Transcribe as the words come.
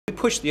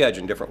push the edge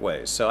in different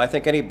ways. So I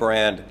think any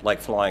brand like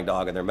Flying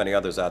Dog, and there are many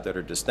others out there that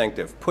are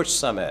distinctive, push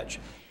some edge.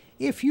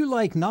 If you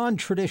like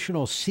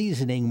non-traditional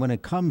seasoning when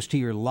it comes to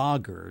your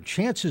lager,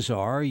 chances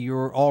are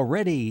you're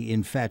already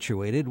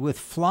infatuated with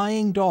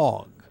Flying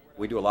Dog.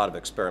 We do a lot of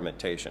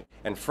experimentation,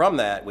 and from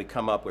that we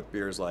come up with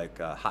beers like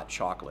hot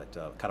chocolate,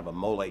 kind of a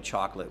mole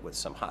chocolate with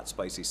some hot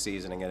spicy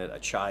seasoning in it, a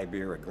chai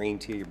beer, a green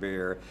tea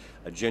beer,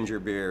 a ginger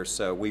beer.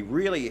 So we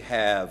really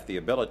have the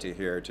ability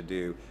here to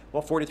do,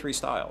 well, 43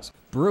 styles.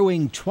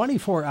 Brewing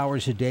 24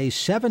 hours a day,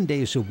 7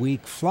 days a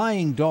week,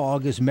 Flying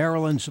Dog is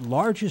Maryland's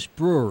largest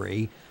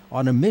brewery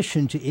on a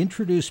mission to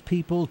introduce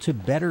people to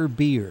better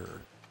beer.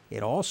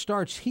 It all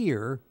starts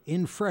here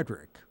in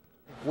Frederick.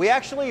 We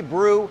actually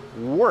brew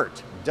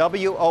wort,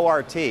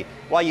 W-O-R-T.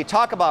 While you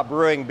talk about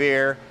brewing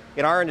beer,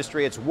 in our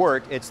industry it's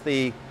wort. It's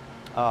the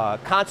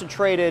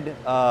concentrated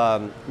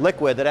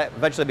liquid that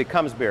eventually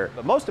becomes beer.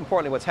 But most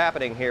importantly, what's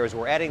happening here is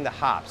we're adding the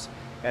hops.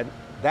 And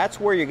that's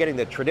where you're getting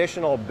the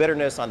traditional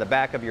bitterness on the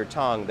back of your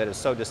tongue that is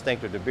so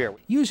distinctive to beer.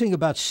 Using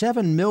about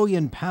 7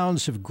 million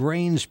pounds of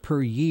grains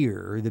per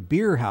year, the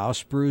beer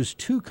house brews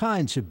 2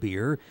 kinds of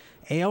beer,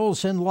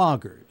 ales and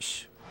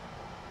lagers.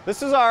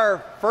 This is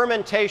our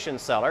fermentation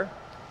cellar.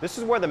 This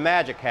is where the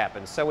magic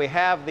happens. So we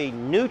have the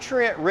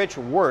nutrient-rich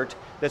wort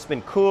that's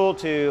been cooled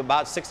to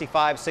about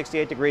 65,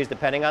 68 degrees,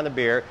 depending on the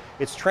beer.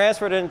 It's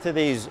transferred into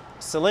these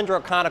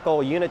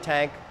cylindro-conical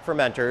unitank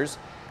fermenters.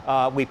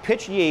 We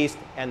pitch yeast,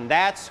 and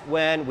that's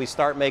when we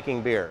start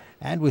making beer.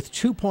 And with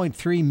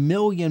 2.3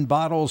 million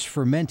bottles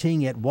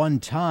fermenting at one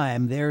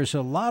time, there's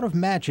a lot of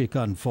magic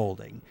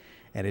unfolding.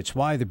 And it's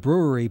why the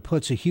brewery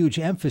puts a huge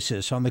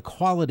emphasis on the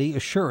quality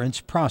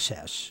assurance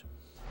process.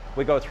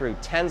 We go through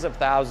tens of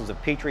thousands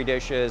of Petri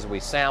dishes. We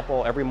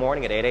sample every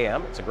morning at 8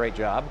 a.m. It's a great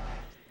job.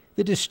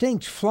 The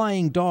distinct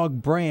Flying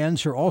Dog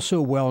brands are also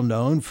well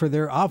known for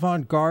their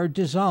avant-garde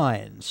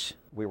designs.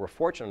 We were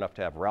fortunate enough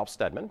to have Ralph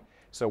Steadman.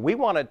 So we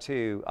wanted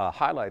to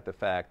highlight the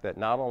fact that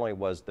not only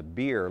was the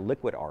beer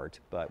liquid art,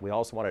 but we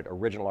also wanted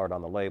original art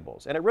on the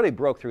labels. And it really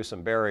broke through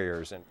some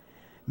barriers.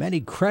 Many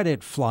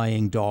credit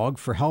Flying Dog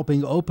for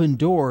helping open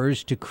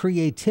doors to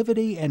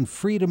creativity and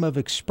freedom of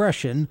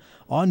expression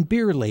on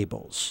beer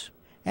labels.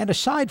 And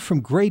aside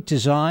from great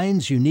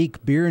designs,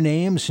 unique beer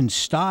names, and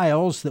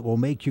styles that will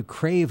make you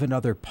crave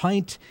another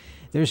pint,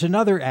 there's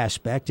another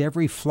aspect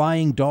every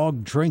Flying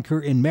Dog drinker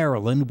in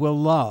Maryland will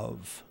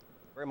love.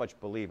 I very much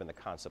believe in the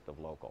concept of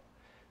local.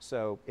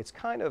 So it's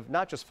kind of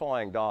not just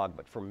Flying Dog,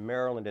 but for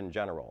Maryland in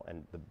general,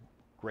 and the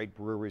great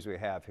breweries we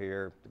have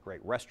here, the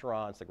great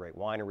restaurants, the great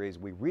wineries.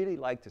 We really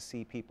like to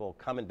see people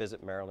come and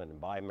visit Maryland and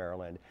buy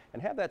Maryland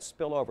and have that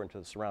spill over into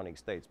the surrounding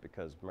states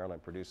because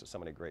Maryland produces so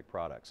many great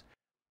products.